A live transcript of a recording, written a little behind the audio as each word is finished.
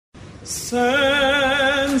Richard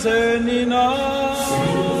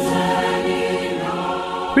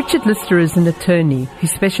Lister is an attorney who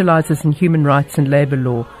specialises in human rights and labour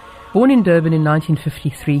law. Born in Durban in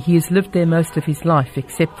 1953, he has lived there most of his life,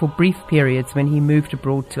 except for brief periods when he moved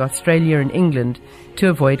abroad to Australia and England to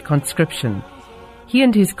avoid conscription. He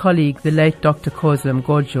and his colleague, the late Dr. Khoza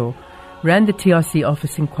Mgodjo, ran the TRC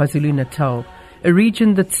office in KwaZulu-Natal, a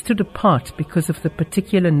region that stood apart because of the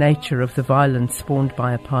particular nature of the violence spawned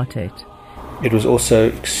by apartheid. It was also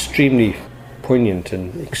extremely poignant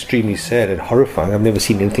and extremely sad and horrifying. I've never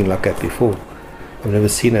seen anything like that before. I've never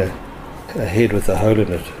seen a head with a hole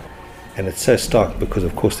in it. And it's so stark because,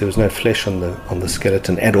 of course, there was no flesh on the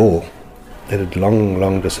skeleton at all. It had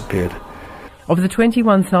long disappeared. Of the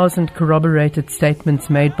 21,000 corroborated statements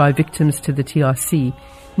made by victims to the TRC,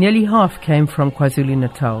 nearly half came from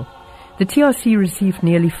KwaZulu-Natal. The TRC received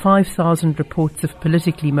nearly 5,000 reports of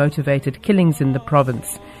politically motivated killings in the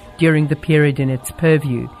province during the period in its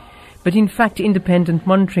purview. But in fact, independent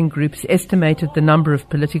monitoring groups estimated the number of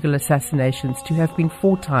political assassinations to have been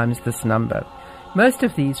 4 times this number. Most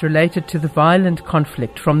of these related to the violent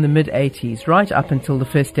conflict from the mid-80s right up until the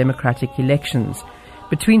first democratic elections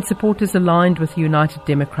between supporters aligned with the United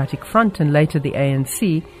Democratic Front and later the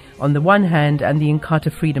ANC on the one hand and the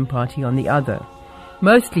Inkatha Freedom Party on the other.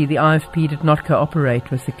 Mostly the IFP did not cooperate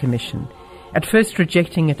with the Commission, at first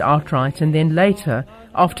rejecting it outright and then later,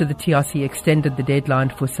 after the TRC extended the deadline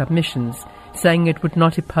for submissions, saying it would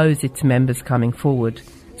not oppose its members coming forward.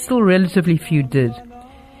 Still relatively few did.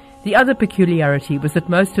 The other peculiarity was that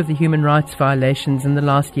most of the human rights violations in the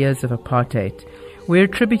last years of apartheid were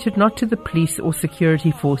attributed not to the police or security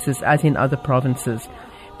forces as in other provinces,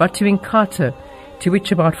 but to Inkatha, to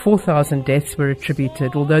which about 4,000 deaths were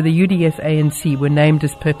attributed, although the UDF-ANC were named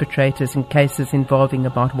as perpetrators in cases involving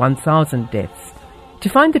about 1,000 deaths. To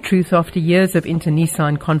find the truth after years of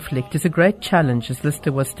internecine conflict is a great challenge, as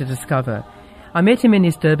Lister was to discover. I met him in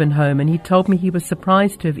his Durban home and he told me he was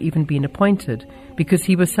surprised to have even been appointed because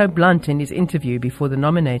he was so blunt in his interview before the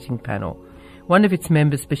nominating panel. One of its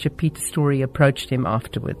members, Bishop Peter Story, approached him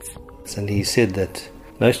afterwards. And he said that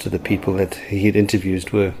most of the people that he had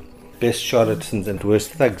interviewed were best charlatans and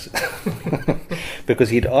worst thugs. Because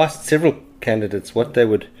he'd asked several candidates what they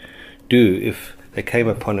would do if they came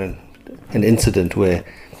upon an incident where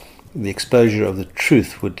the exposure of the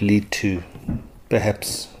truth would lead to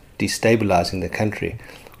perhaps destabilizing the country.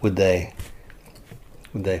 Would they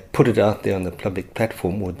put it out there on the public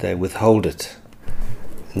platform? Would they withhold it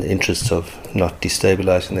in the interests of not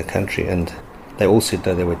destabilizing the country? And they all said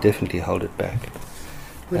no, they would definitely hold it back.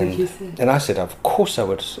 What did you say? And I said, of course I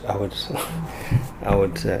would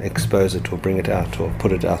expose it or bring it out or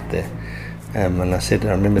put it out there. And I said,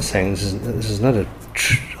 I remember saying, this is not a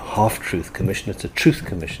half-truth commission, it's a truth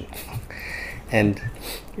commission. And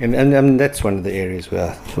that's one of the areas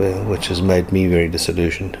which has made me very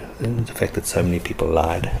disillusioned, the fact that so many people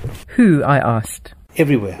lied. Who, I asked?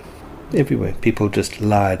 Everywhere. People just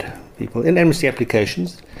lied. People in amnesty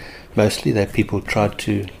applications, mostly that people tried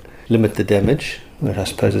to limit the damage, which I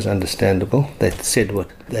suppose is understandable. They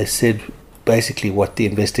said basically what the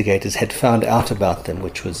investigators had found out about them,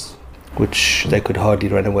 which they could hardly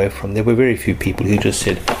run away from. There were very few people who just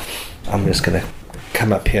said, I'm just going to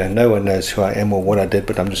come up here. No one knows who I am or what I did,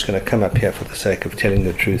 but I'm just going to come up here for the sake of telling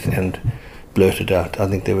the truth and blurt it out. I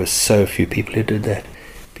think there were so few people who did that.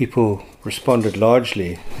 People responded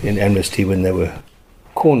largely in amnesty when they were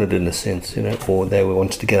cornered in a sense, or they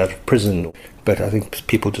wanted to get out of prison. But I think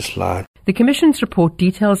people just lied. The Commission's report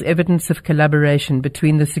details evidence of collaboration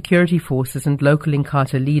between the security forces and local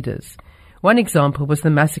Inkatha leaders. One example was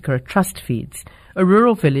the massacre at Trust Feeds, a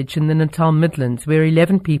rural village in the Natal Midlands where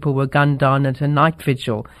 11 people were gunned down at a night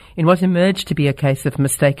vigil in what emerged to be a case of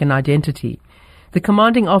mistaken identity. The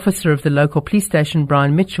commanding officer of the local police station,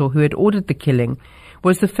 Brian Mitchell, who had ordered the killing,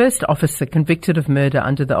 was the first officer convicted of murder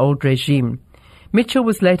under the old regime. Mitchell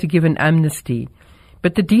was later given amnesty,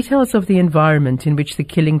 but the details of the environment in which the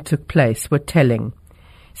killing took place were telling.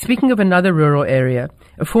 Speaking of another rural area,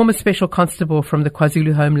 a former special constable from the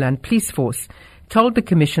KwaZulu Homeland Police Force told the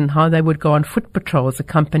Commission how they would go on foot patrols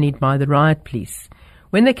accompanied by the riot police.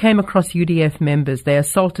 When they came across UDF members, they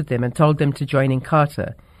assaulted them and told them to join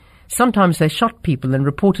Inkatha. Sometimes they shot people and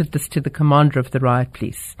reported this to the commander of the riot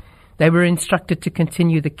police. They were instructed to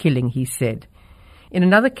continue the killing, he said. In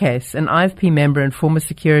another case, an IFP member and former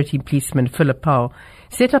security policeman, Philip Powell,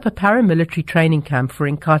 set up a paramilitary training camp for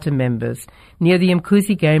Inkatha members near the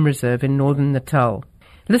Mkuzi Game Reserve in northern Natal.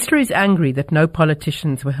 Lister is angry that no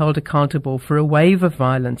politicians were held accountable for a wave of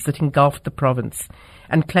violence that engulfed the province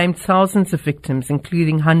and claimed thousands of victims,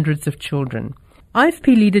 including hundreds of children.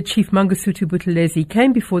 IFP leader Chief Mangosuthu Buthelezi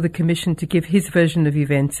came before the Commission to give his version of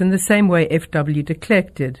events in the same way FW de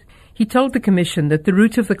Klerk did. He told the Commission that the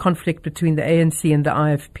root of the conflict between the ANC and the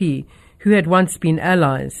IFP, who had once been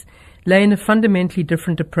allies, lay in a fundamentally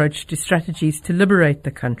different approach to strategies to liberate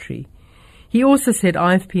the country. He also said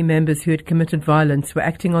IFP members who had committed violence were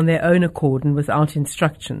acting on their own accord and without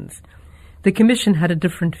instructions. The Commission had a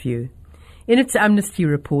different view. In its amnesty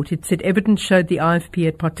report, it said evidence showed the IFP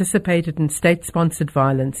had participated in state-sponsored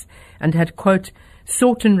violence and had, quote,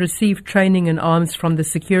 sought and received training and arms from the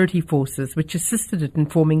security forces which assisted it in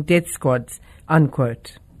forming death squads,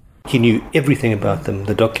 unquote. He knew everything about them,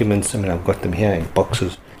 the documents, I've got them here in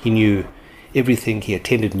boxes. He knew everything. He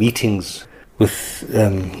attended meetings with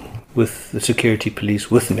the security police,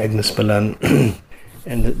 with Magnus Malan,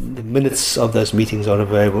 and the minutes of those meetings are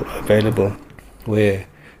available where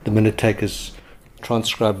the minute takers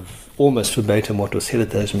transcribe almost verbatim what was said at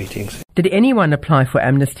those meetings. Did anyone apply for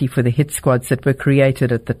amnesty for the hit squads that were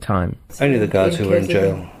created at the time? Only the guys who were in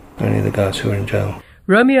jail. Only the guys who were in jail.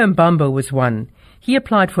 Romeo Mbambo was one. He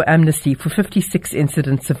applied for amnesty for 56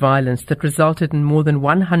 incidents of violence that resulted in more than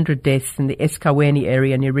 100 deaths in the Eskaweni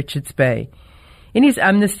area near Richards Bay. In his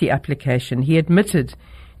amnesty application, he admitted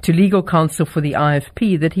to legal counsel for the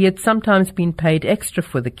IFP that he had sometimes been paid extra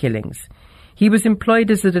for the killings. He was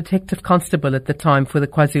employed as a detective constable at the time for the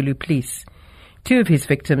KwaZulu police. Two of his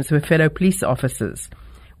victims were fellow police officers,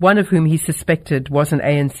 one of whom he suspected was an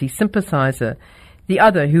ANC sympathizer, the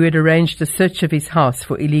other who had arranged a search of his house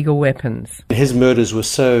for illegal weapons. His murders were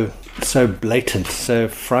so blatant, so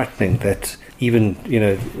frightening that even,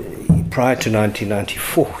 prior to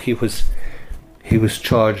 1994, he was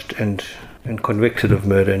charged and convicted of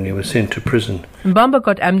murder, and he was sent to prison. Mbambo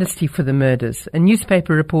got amnesty for the murders. A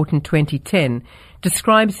newspaper report in 2010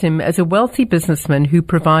 describes him as a wealthy businessman who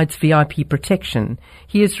provides VIP protection.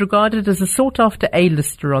 He is regarded as a sought-after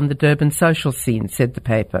A-lister on the Durban social scene, said the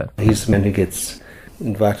paper. He's the man who gets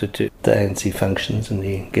invited to the ANC functions, and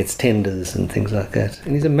he gets tenders and things like that.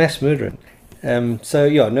 And he's a mass murderer.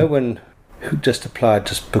 No one who just applied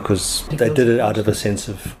just because they did it out of a sense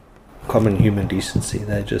of common human decency.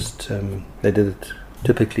 They just they did it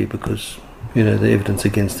typically because the evidence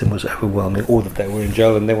against them was overwhelming, or that they were in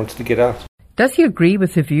jail and they wanted to get out. Does he agree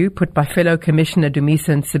with the view put by fellow Commissioner Dumisa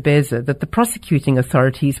and Sibeza that the prosecuting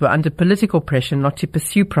authorities were under political pressure not to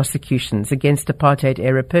pursue prosecutions against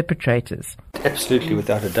apartheid-era perpetrators? Absolutely,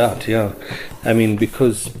 without a doubt, yeah.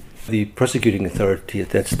 Because the prosecuting authority at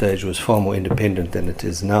that stage was far more independent than it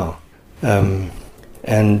is now.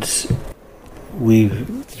 And we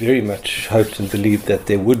very much hoped and believed that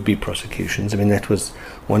there would be prosecutions. That was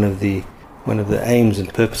one of the aims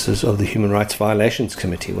and purposes of the Human Rights Violations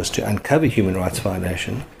Committee, was to uncover human rights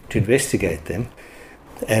violation, to investigate them,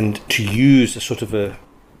 and to use a sort of a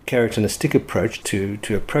carrot and a stick approach to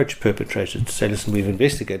approach perpetrators, to say, listen, we've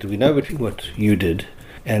investigated, we know what you did,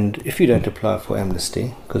 and if you don't apply for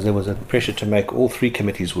amnesty, because there was a pressure to make all three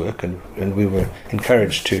committees work, and we were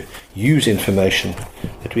encouraged to use information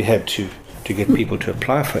that we had to get people to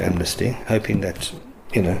apply for amnesty, hoping that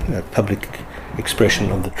a public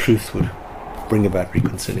expression of the truth would bring about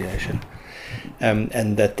reconciliation,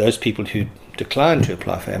 and that those people who declined to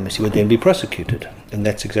apply for amnesty would then be prosecuted. And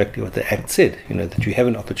that's exactly what the Act said, that you have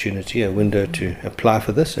an opportunity, a window to apply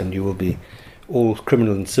for this, and you will be, all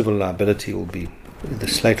criminal and civil liability will be, the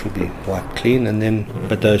slate will be wiped clean,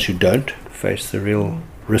 but those who don't face the real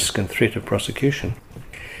risk and threat of prosecution.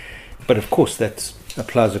 But of course that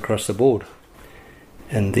applies across the board.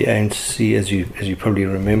 And the ANC, as you probably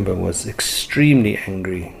remember, was extremely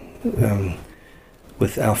angry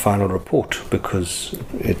with our final report, because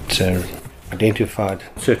it identified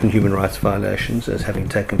certain human rights violations as having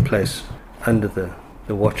taken place under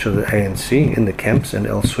the watch of the ANC in the camps and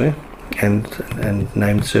elsewhere, and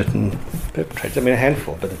named certain perpetrators. A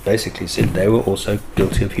handful, but it basically said they were also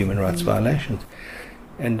guilty of human rights violations.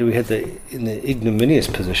 And we had in the ignominious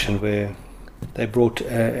position where they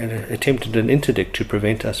attempted an interdict to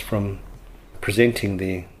prevent us from presenting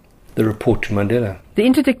the report to Mandela. The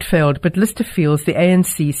interdict failed, but Lister feels the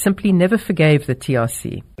ANC simply never forgave the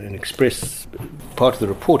TRC. An express part of the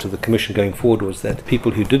report of the Commission going forward was that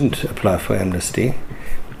people who didn't apply for amnesty,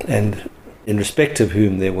 and in respect of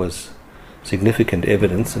whom there was significant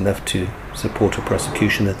evidence enough to support a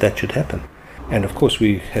prosecution, that should happen. And of course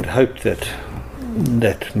we had hoped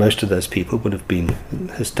that most of those people would have been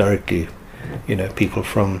historically people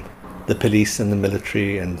from the police and the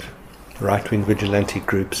military and right-wing vigilante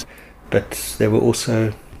groups, but there were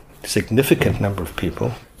also a significant number of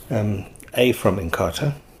people, A, from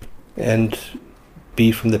Inkatha, and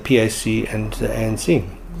B, from the PAC and the ANC,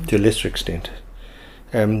 to a lesser extent,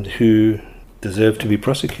 who deserved to be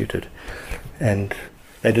prosecuted. And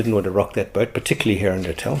they didn't want to rock that boat, particularly here in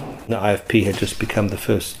Natal. The IFP had just become the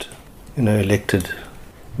first, elected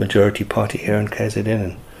majority party here in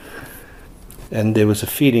KZN. And there was a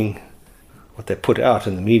feeling, what they put out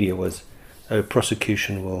in the media was,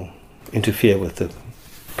 prosecution will interfere with the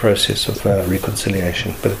process of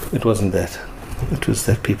reconciliation. But it wasn't that. It was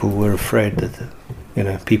that people were afraid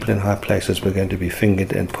that, people in high places were going to be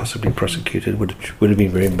fingered and possibly prosecuted, which would have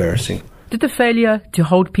been very embarrassing. Did the failure to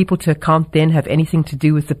hold people to account then have anything to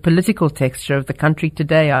do with the political texture of the country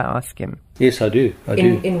today, I ask him? Yes, I do.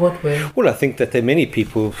 In what way? Well, I think that there are many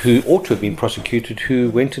people who ought to have been prosecuted who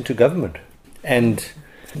went into government. And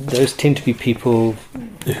those tend to be people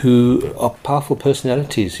who are powerful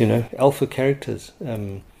personalities, alpha characters.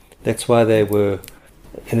 That's why they were,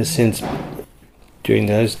 in a sense, during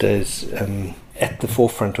those days, at the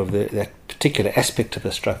forefront of that particular aspect of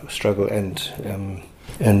the struggle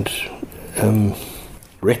and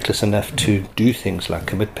reckless enough to do things like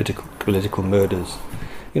commit political murders.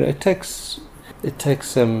 It takes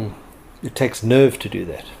nerve to do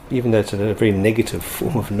that, even though it's a very negative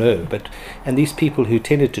form of nerve. And these people who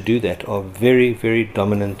tended to do that are very, very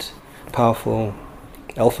dominant, powerful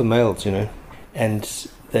alpha males, and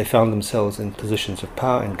they found themselves in positions of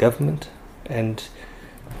power in government, and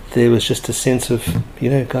there was just a sense of,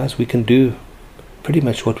 guys, we can do pretty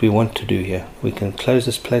much what we want to do here. We can close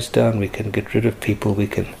this place down, we can get rid of people,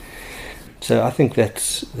 So I think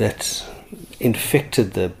that's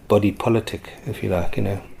infected the body politic, if you like,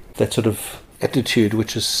 that sort of attitude,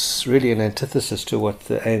 which is really an antithesis to what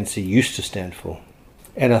the ANC used to stand for.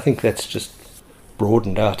 And I think that's just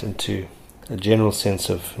broadened out into a general sense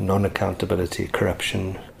of non-accountability,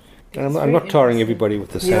 corruption. And I'm not tarring everybody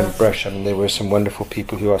with the same brush. I mean, there were some wonderful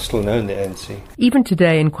people who are still known in the ANC. Even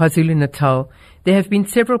today in KwaZulu-Natal, there have been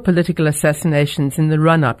several political assassinations in the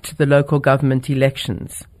run-up to the local government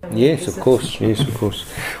elections. Yes, of course.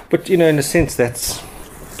 But, in a sense, that's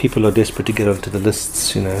people are desperate to get onto the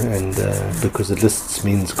lists, and because the lists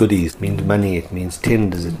means goodies, it means money, it means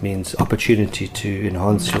tenders, it means opportunity to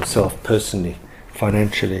enhance yourself personally,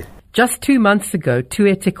 financially. Just 2 months ago, two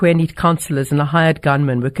eThekwini councillors and a hired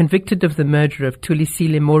gunman were convicted of the murder of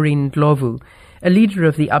Thulisile Maureen Ndlovu, a leader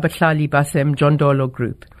of the Abahlali Basem Jondolo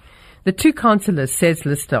group. The two councillors, says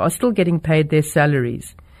Lister, are still getting paid their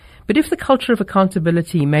salaries. But if the culture of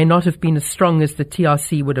accountability may not have been as strong as the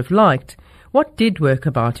TRC would have liked, what did work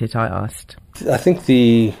about it, I asked. I think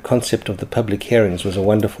the concept of the public hearings was a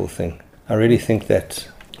wonderful thing. I really think that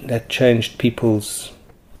changed people's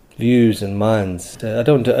views and minds. I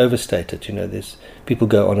don't want to overstate it. There's people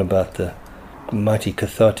go on about the mighty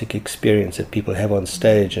cathartic experience that people have on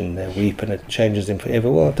stage and they weep and it changes them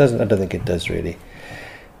forever. Well, it doesn't. I don't think it does really.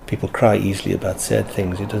 People cry easily about sad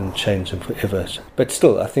things. It doesn't change them forever. But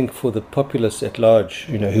still, I think for the populace at large,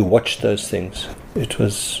 who watched those things, it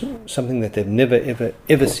was something that they've never, ever,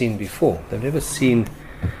 ever seen before. They've never seen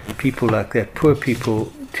people like that, poor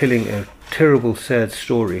people telling a terrible, sad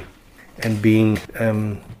story and being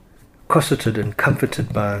cosseted and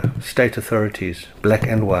comforted by state authorities, black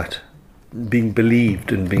and white, being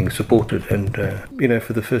believed and being supported. And,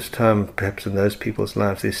 for the first time, perhaps in those people's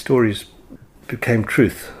lives, their stories became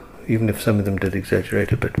truth, even if some of them did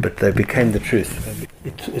exaggerate it, but they became the truth.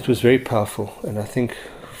 It was very powerful, and I think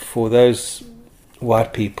for those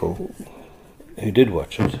white people who did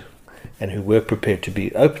watch it and who were prepared to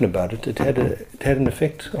be open about it, it had an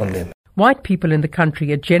effect on them. White people in the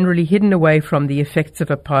country are generally hidden away from the effects of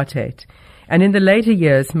apartheid, and in the later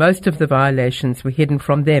years most of the violations were hidden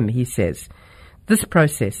from them, he says. This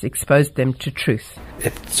process exposed them to truth.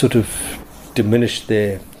 It sort of diminished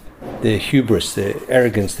their hubris, their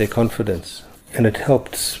arrogance, their confidence, and it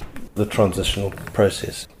helped the transitional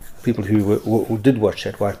process. People who did watch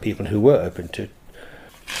that, white people who were open to it,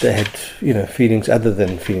 they had feelings other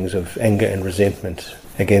than feelings of anger and resentment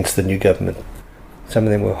against the new government. Some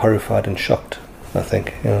of them were horrified and shocked, I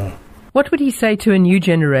think. What would he say to a new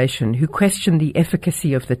generation who question the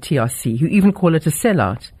efficacy of the TRC, who even call it a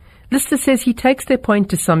sellout? Lister says he takes their point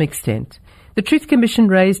to some extent. The Truth Commission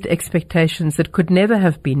raised expectations that could never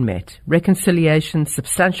have been met. Reconciliation,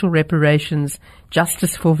 substantial reparations,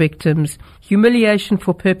 justice for victims, humiliation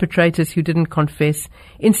for perpetrators who didn't confess,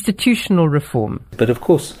 institutional reform. But of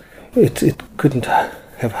course, it couldn't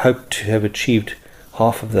have hoped to have achieved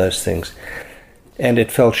half of those things. And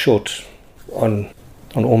it fell short on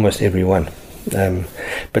almost every one.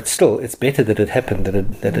 But still, it's better that it happened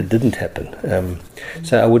than that it didn't happen.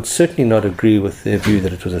 So I would certainly not agree with their view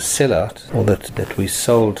that it was a sellout or that we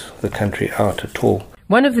sold the country out at all.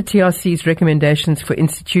 One of the TRC's recommendations for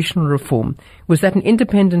institutional reform was that an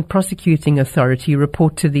independent prosecuting authority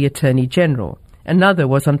report to the Attorney General. Another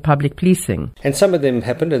was on public policing. And some of them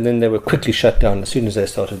happened, and then they were quickly shut down as soon as they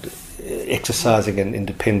started exercising an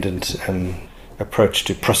independent approach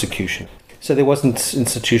to prosecution. So there wasn't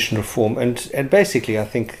institutional reform, and basically, I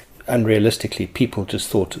think, unrealistically, people just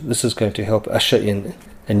thought this is going to help usher in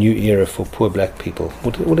a new era for poor black people.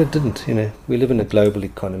 Well, it didn't. We live in a global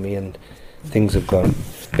economy, and things have gone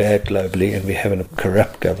bad globally, and we have a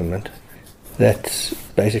corrupt government that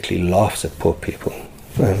basically laughs at poor people.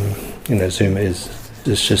 Zuma is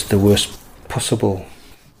just the worst possible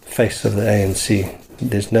face of the ANC.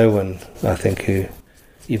 There's no one, I think, who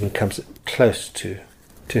even comes close to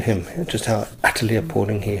him. Just how utterly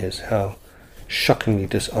appalling he is, how shockingly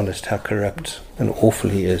dishonest, how corrupt and awful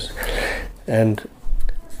he is. And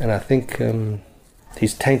I think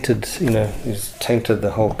he's tainted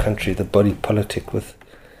the whole country, the body politic, with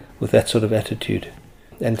that sort of attitude.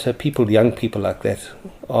 And so young people like that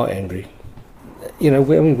are angry.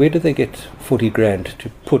 Where do they get 40 grand to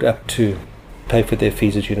put up to pay for their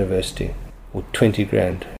fees at university, or 20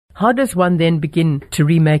 grand? How does one then begin to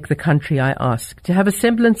remake the country, I ask, to have a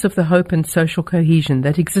semblance of the hope and social cohesion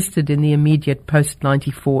that existed in the immediate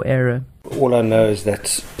post-94 era? All I know is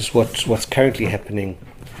that what's currently happening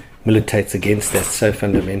militates against that so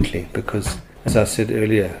fundamentally, because, as I said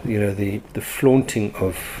earlier, the flaunting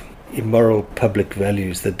of immoral public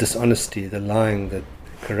values, the dishonesty, the lying, the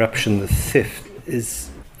corruption, the theft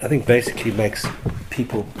I think basically makes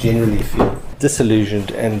people generally feel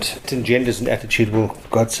disillusioned, and it engenders an attitude, well,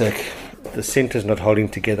 God's sake, the centre's not holding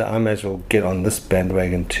together, I may as well get on this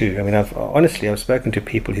bandwagon too. I've spoken to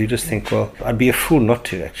people who just think, well, I'd be a fool not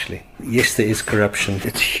to, actually. Yes, there is corruption,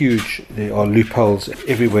 it's huge, there are loopholes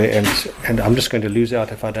everywhere, and I'm just going to lose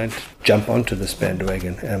out if I don't jump onto this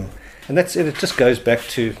bandwagon. And that's it. It just goes back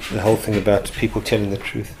to the whole thing about people telling the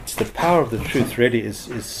truth. It's the power of the truth really is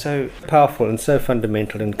so powerful and so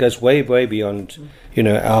fundamental, and goes way, way beyond,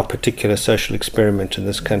 our particular social experiment in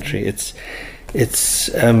this country. It's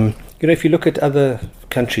if you look at other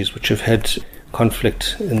countries which have had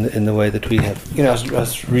conflict in the way that we have. I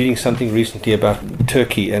was reading something recently about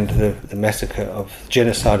Turkey and the massacre of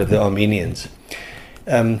genocide of the Armenians.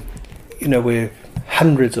 Where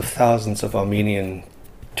hundreds of thousands of Armenian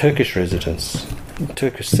Turkish residents,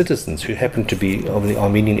 Turkish citizens who happened to be of the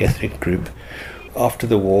Armenian ethnic group, after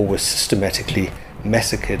the war were systematically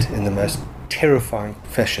massacred in the most terrifying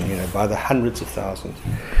fashion, by the hundreds of thousands.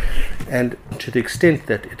 And to the extent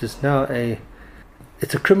that it is now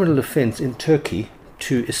it's a criminal offense in Turkey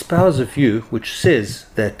to espouse a view which says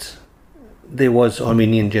that there was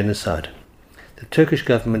Armenian genocide. The Turkish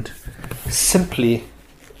government simply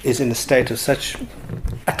is in a state of such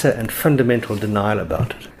utter and fundamental denial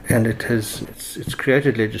about it. And it's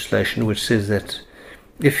created legislation which says that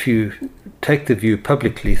if you take the view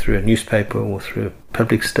publicly through a newspaper or through a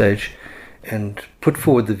public stage and put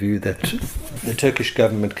forward the view that the Turkish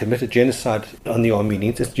government committed genocide on the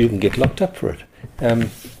Armenians, you can get locked up for it.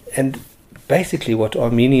 And basically what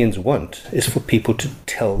Armenians want is for people to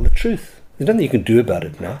tell the truth. There's nothing you can do about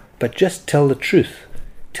it now, but just tell the truth.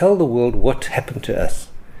 Tell the world what happened to us.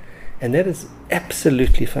 And that is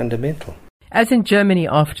absolutely fundamental. As in Germany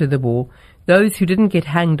after the war, those who didn't get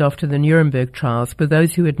hanged after the Nuremberg trials were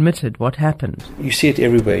those who admitted what happened. You see it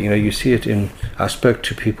everywhere. You see it I spoke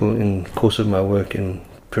to people in the course of my work in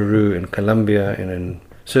Peru, in Colombia, and in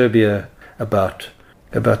Serbia about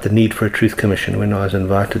the need for a truth commission when I was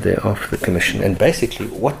invited there after the commission. And basically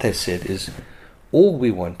what they said is, all we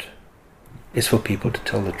want is for people to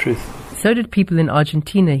tell the truth. So did people in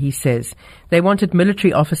Argentina, he says. They wanted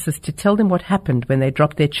military officers to tell them what happened when they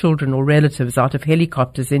dropped their children or relatives out of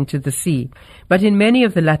helicopters into the sea. But in many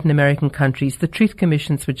of the Latin American countries, the truth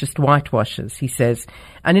commissions were just whitewashers, he says.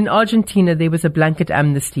 And in Argentina, there was a blanket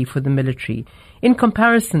amnesty for the military. In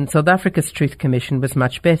comparison, South Africa's truth commission was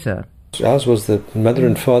much better. Ours was the mother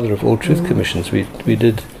and father of all truth commissions. We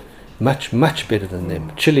did much, much better than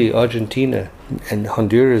them. Chile, Argentina, and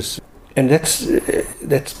Honduras. And that's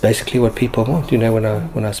basically what people want.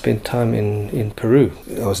 When I spent time in Peru,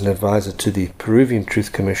 I was an advisor to the Peruvian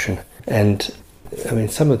Truth Commission, and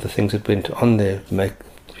some of the things that went on there make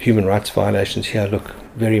human rights violations here look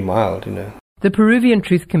very mild. The Peruvian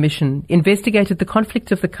Truth Commission investigated the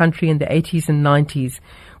conflict of the country in the 80s and 90s,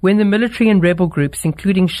 when the military and rebel groups,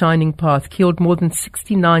 including Shining Path, killed more than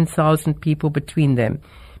 69,000 people between them,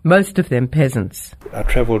 most of them peasants. I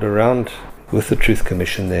travelled around with the Truth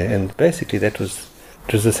Commission there, and basically it was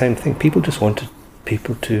the same thing. People just wanted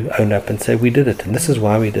people to own up and say, we did it, and this is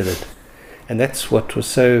why we did it. And that's what was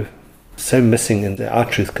so so missing in the Our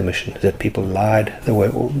Truth Commission, that people lied their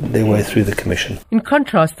way through the commission. In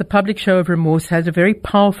contrast, the public show of remorse had a very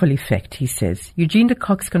powerful effect, he says. Eugene de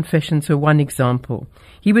Kock's confessions were one example.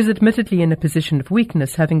 He was admittedly in a position of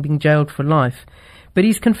weakness, having been jailed for life, but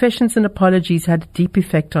his confessions and apologies had a deep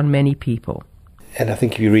effect on many people. And I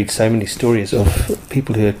think if you read so many stories of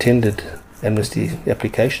people who attended amnesty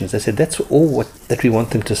applications, they said that's all that we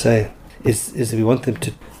want them to say, is that we want them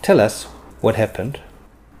to tell us what happened,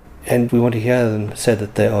 and we want to hear them say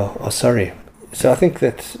that they are sorry. So I think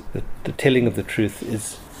that the telling of the truth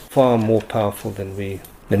is far more powerful than we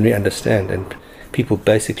understand, and people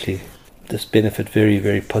basically just benefit very,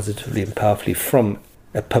 very positively and powerfully from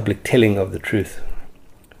a public telling of the truth.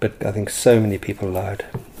 But I think so many people lied.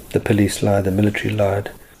 The police lied, the military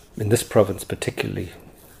lied. In this province particularly,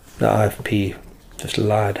 the IFP just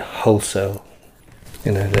lied wholesale.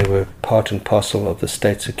 They were part and parcel of the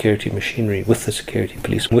state security machinery, with the security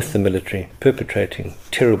police, with the military, perpetrating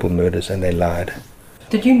terrible murders, and they lied.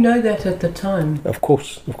 Did you know that at the time? Of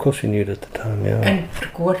course we knew it at the time, yeah. And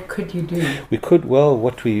what could you do? We could, well,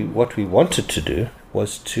 what we wanted to do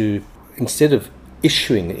was to, instead of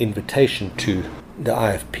issuing an invitation to the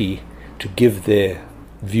IFP to give their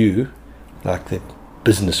view, like the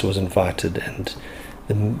business was invited and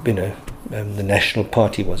the National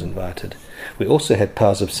Party was invited, we also had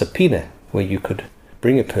powers of subpoena, where you could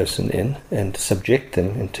bring a person in and subject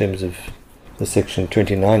them, in terms of the Section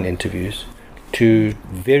 29 interviews, to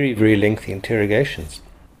very, very lengthy interrogations.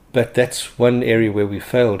 But that's one area where we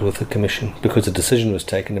failed with the Commission, because a decision was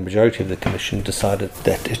taken. The majority of the Commission decided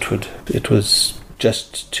that it was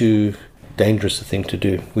just too dangerous a thing to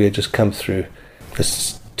do. We had just come through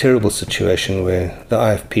this terrible situation where the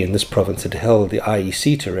IFP in this province had held the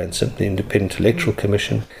IEC to ransom, the Independent Electoral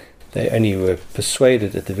Commission. They only were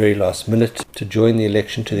persuaded at the very last minute to join the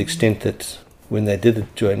election, to the extent that when they did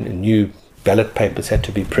join, new ballot papers had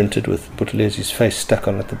to be printed with Buthelezzi's face stuck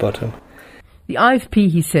on at the bottom. The IFP,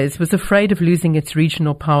 he says, was afraid of losing its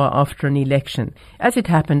regional power after an election. As it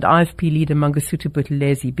happened, IFP leader Mangosuthu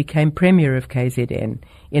Buthelezi became Premier of KZN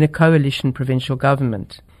in a coalition provincial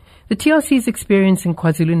government. The TRC's experience in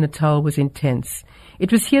KwaZulu-Natal was intense.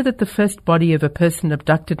 It was here that the first body of a person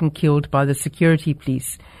abducted and killed by the security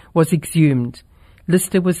police was exhumed.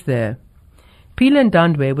 Lister was there. Phila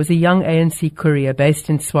Ndandwe was a young ANC courier based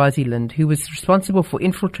in Swaziland who was responsible for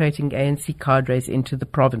infiltrating ANC cadres into the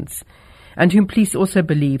province, and whom police also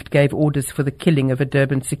believed gave orders for the killing of a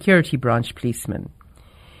Durban security branch policeman.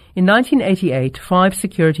 In 1988, 5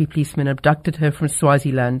 security policemen abducted her from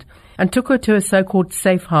Swaziland and took her to a so-called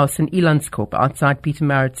safe house in Elandskop outside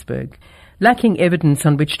Pietermaritzburg. Lacking evidence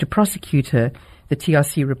on which to prosecute her, the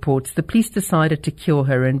TRC reports, the police decided to kill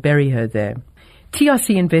her and bury her there.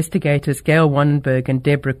 TRC investigators Gail Wannenberg and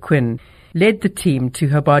Deborah Quinn led the team to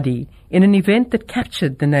her body in an event that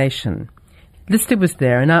captured the nation. Lister was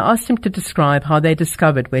there, and I asked him to describe how they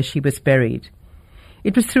discovered where she was buried.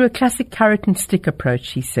 It was through a classic carrot and stick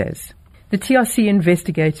approach, he says. The TRC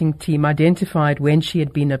investigating team identified when she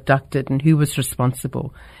had been abducted and who was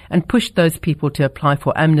responsible, and pushed those people to apply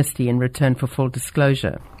for amnesty in return for full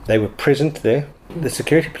disclosure. They were present there. The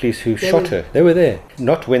security police who shot her, they were there.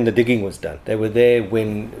 Not when the digging was done. They were there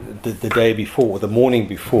when the day before, the morning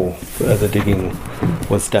before the digging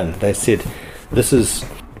was done. They said, this is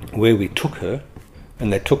where we took her,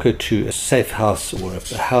 and they took her to a safe house, or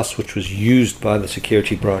a house which was used by the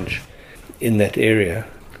security branch in that area,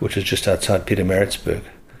 which is just outside Pietermaritzburg.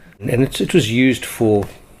 And it was used for,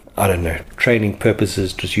 training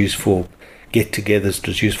purposes. It was used for get-togethers. It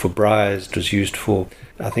was used for briars. It was used for,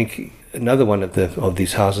 I think, another one of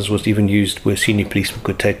these houses was even used where senior policemen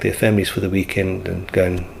could take their families for the weekend and go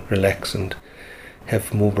and relax and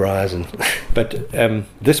have more briars. But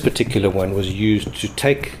this particular one was used to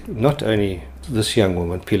take not only this young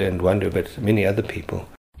woman, Phila Ndandwe, but many other people.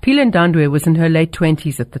 Phila Ndandwe was in her late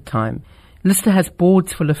 20s at the time. Lister has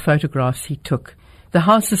boards full of photographs he took. The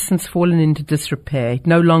house has since fallen into disrepair. It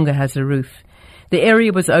no longer has a roof. The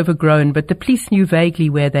area was overgrown, but the police knew vaguely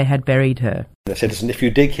where they had buried her. They said, listen, if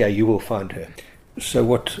you dig here, you will find her. So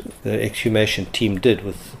what the exhumation team did,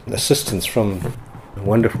 with assistance from a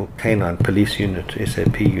wonderful canine police unit,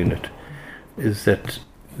 SAP unit, is that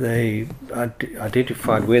they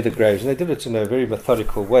identified where the graves, and they did it in a very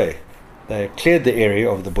methodical way. They cleared the area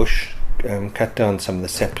of the bush, cut down some of the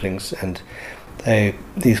saplings, and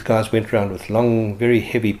these guys went around with long, very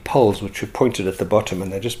heavy poles which were pointed at the bottom,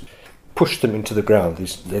 and they just pushed them into the ground.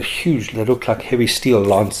 They're huge, they look like heavy steel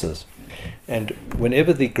lances. And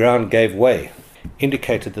whenever the ground gave way,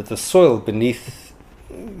 indicated that the soil beneath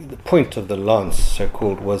the point of the lance,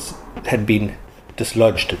 so-called, had been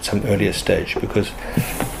dislodged at some earlier stage, because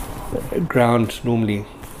ground normally,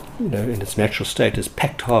 in its natural state is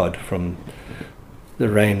packed hard from the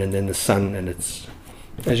rain and then the sun, and it's,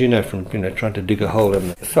 as you know, from trying to dig a hole in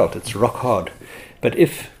the veldt, it's rock hard. But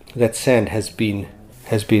if that sand has been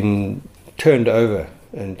turned over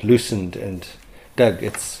and loosened and dug,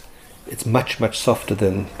 it's much softer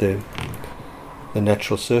than the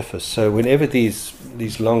natural surface. So whenever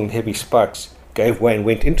these long heavy spikes gave way and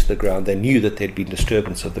went into the ground, they knew that there'd been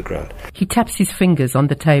disturbance of the ground. He taps his fingers on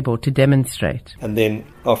the table to demonstrate. And then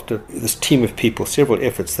after this team of people, several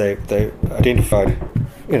efforts, they identified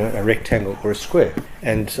a rectangle or a square.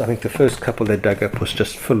 And I think the first couple they dug up was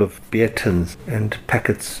just full of beer tins and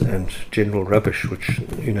packets and general rubbish, which,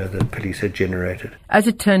 the police had generated. As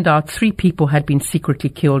it turned out, 3 people had been secretly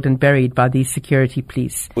killed and buried by these security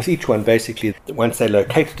police. With each one, basically, once they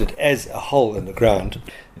located it as a hole in the ground,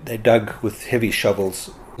 they dug with heavy shovels,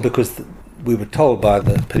 because we were told by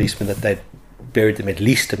the policemen that they'd buried them at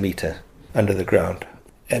least a metre under the ground.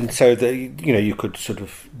 And so, you could sort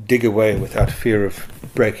of dig away without fear of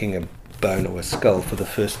breaking a bone or a skull for the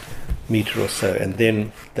first metre or so. And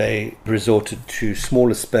then they resorted to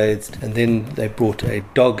smaller spades, and then they brought a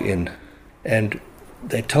dog in. And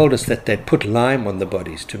they told us that they'd put lime on the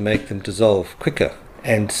bodies to make them dissolve quicker.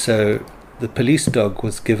 And so the police dog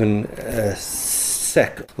was given a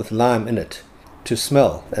sack with lime in it to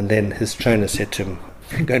smell. And then his trainer said to him,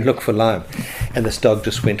 go and look for lime. And this dog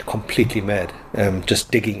just went completely mad,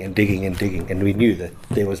 just digging and digging and digging. And we knew that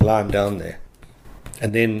there was lime down there.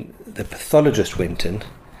 And then the pathologist went in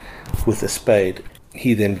with a spade.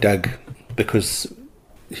 He then dug, because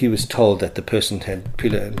he was told that the person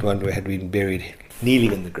Pila and Ndwandwe had been buried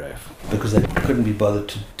kneeling in the grave, because they couldn't be bothered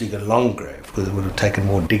to dig a long grave, because it would have taken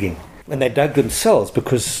more digging. And they dug themselves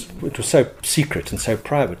because it was so secret and so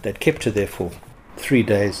private. They'd kept her there for 3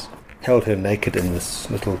 days, held her naked in this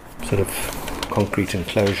little sort of concrete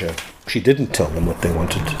enclosure. She didn't tell them what they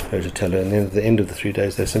wanted her to tell her, and then at the end of the 3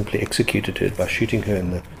 days they simply executed her by shooting her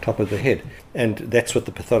in the top of the head. And that's what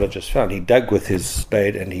the pathologist found. He dug with his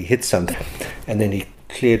spade and he hit something, and then he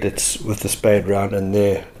cleared it with the spade round, and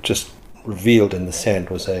there, just revealed in the sand,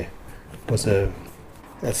 was a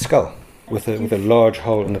skull with a large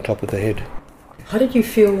hole in the top of the head. How did you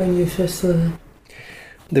feel when you first saw that?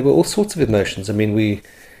 There were all sorts of emotions. I mean,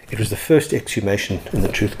 it was the first exhumation in the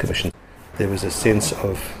Truth Commission. There was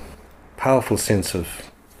a powerful sense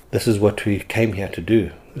of, this is what we came here to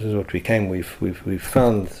do. This is what we came. We've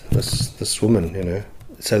found this woman,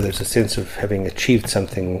 So there's a sense of having achieved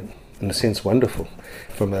something, in a sense, wonderful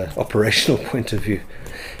from an operational point of view.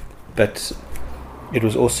 But it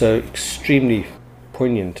was also extremely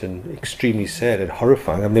poignant and extremely sad and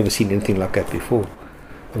horrifying. I've never seen anything like that before.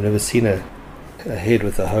 I've never seen a head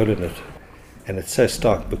with a hole in it. And it's so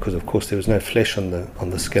stark because, of course, there was no flesh on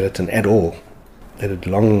the skeleton at all. It had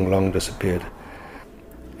long disappeared.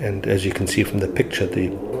 And as you can see from the picture,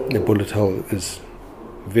 the bullet hole is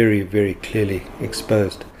very, very clearly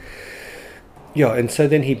exposed. Yeah, and so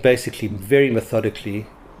then he basically very methodically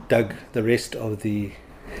dug the rest of him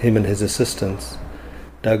and his assistants,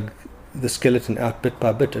 dug the skeleton out bit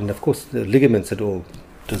by bit, and of course the ligaments had all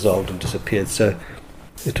dissolved and disappeared, so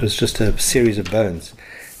it was just a series of bones.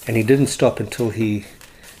 And he didn't stop until and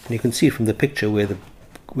you can see from the picture where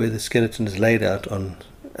the skeleton is laid out on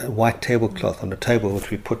a white tablecloth on a table which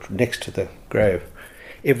we put next to the grave.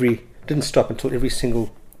 Didn't stop until every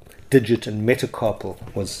single digit and metacarpal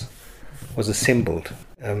was assembled,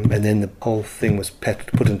 and then the whole thing was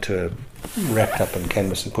wrapped up in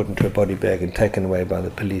canvas and put into a body bag and taken away by the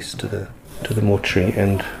police to the mortuary.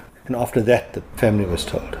 And after that, the family was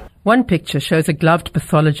told. One picture shows a gloved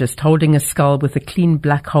pathologist holding a skull with a clean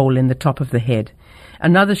black hole in the top of the head.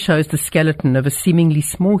 Another shows the skeleton of a seemingly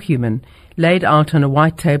small human laid out on a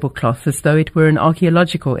white tablecloth as though it were an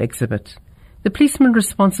archaeological exhibit. The policemen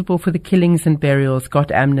responsible for the killings and burials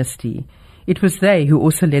got amnesty. It was they who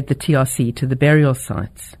also led the TRC to the burial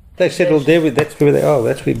sites. They settled there, that's where they are,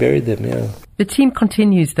 that's where we buried them, yeah. The team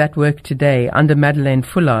continues that work today under Madeleine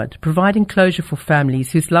Fullard, providing closure for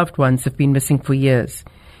families whose loved ones have been missing for years.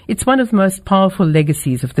 It's one of the most powerful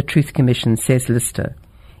legacies of the Truth Commission, says Lister.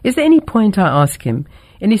 Is there any point, I ask him,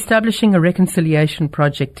 in establishing a reconciliation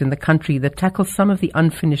project in the country that tackles some of the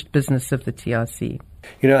unfinished business of the TRC?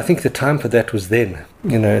 I think the time for that was then.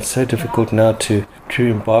 It's so difficult now to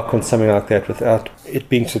embark on something like that without it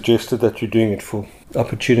being suggested that you're doing it for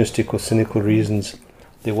opportunistic or cynical reasons.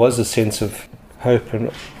 There was a sense of hope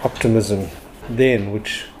and optimism then,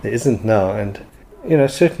 which there isn't now. And,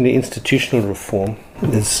 certainly institutional reform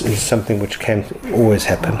is something which can always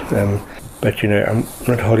happen. But, I'm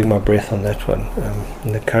not holding my breath on that one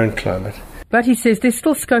in the current climate. But he says there's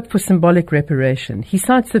still scope for symbolic reparation. He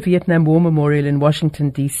cites the Vietnam War Memorial in Washington,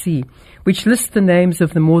 D.C., which lists the names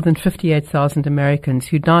of the more than 58,000 Americans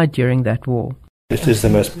who died during that war. This is the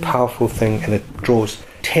most powerful thing, and it draws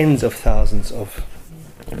tens of thousands of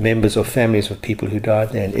members or families of people who died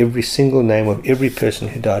there, and every single name of every person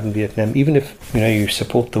who died in Vietnam, even if you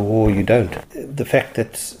support the war, you don't. The fact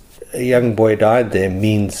that a young boy died there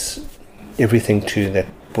means everything to that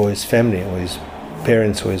boy's family or his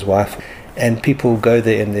parents or his wife. And people go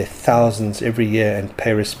there in their thousands every year and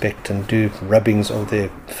pay respect and do rubbings of their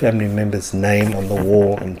family member's name on the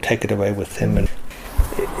wall and take it away with them. And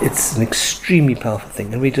it's an extremely powerful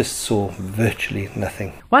thing, and we just saw virtually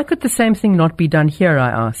nothing. Why could the same thing not be done here, I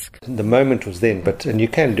ask? The moment was then, and you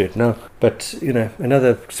can do it now. But,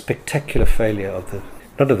 another spectacular failure of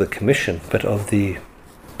not of the commission, but of the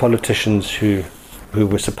politicians who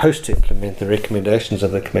were supposed to implement the recommendations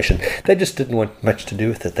of the commission. They just didn't want much to do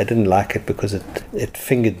with it. They didn't like it because it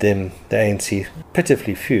fingered them, the ANC,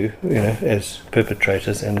 pitifully few, as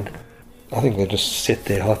perpetrators, and I think they just set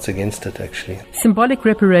their hearts against it, actually. Symbolic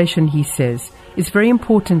reparation, he says, is very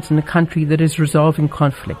important in a country that is resolving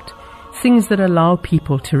conflict, things that allow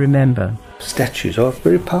people to remember. Statues are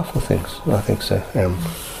very powerful things, I think so.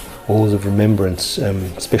 Walls of remembrance,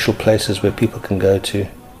 special places where people can go to.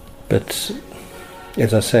 But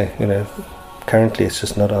as I say, currently it's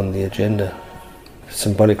just not on the agenda.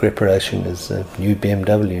 Symbolic reparation is a new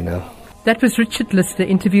BMW now. That was Richard Lister,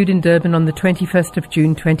 interviewed in Durban on the 21st of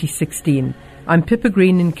June 2016. I'm Pippa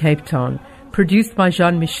Green in Cape Town. Produced by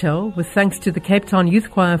Jean-Michel, with thanks to the Cape Town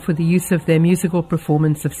Youth Choir for the use of their musical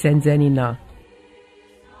performance of Senzeni Na.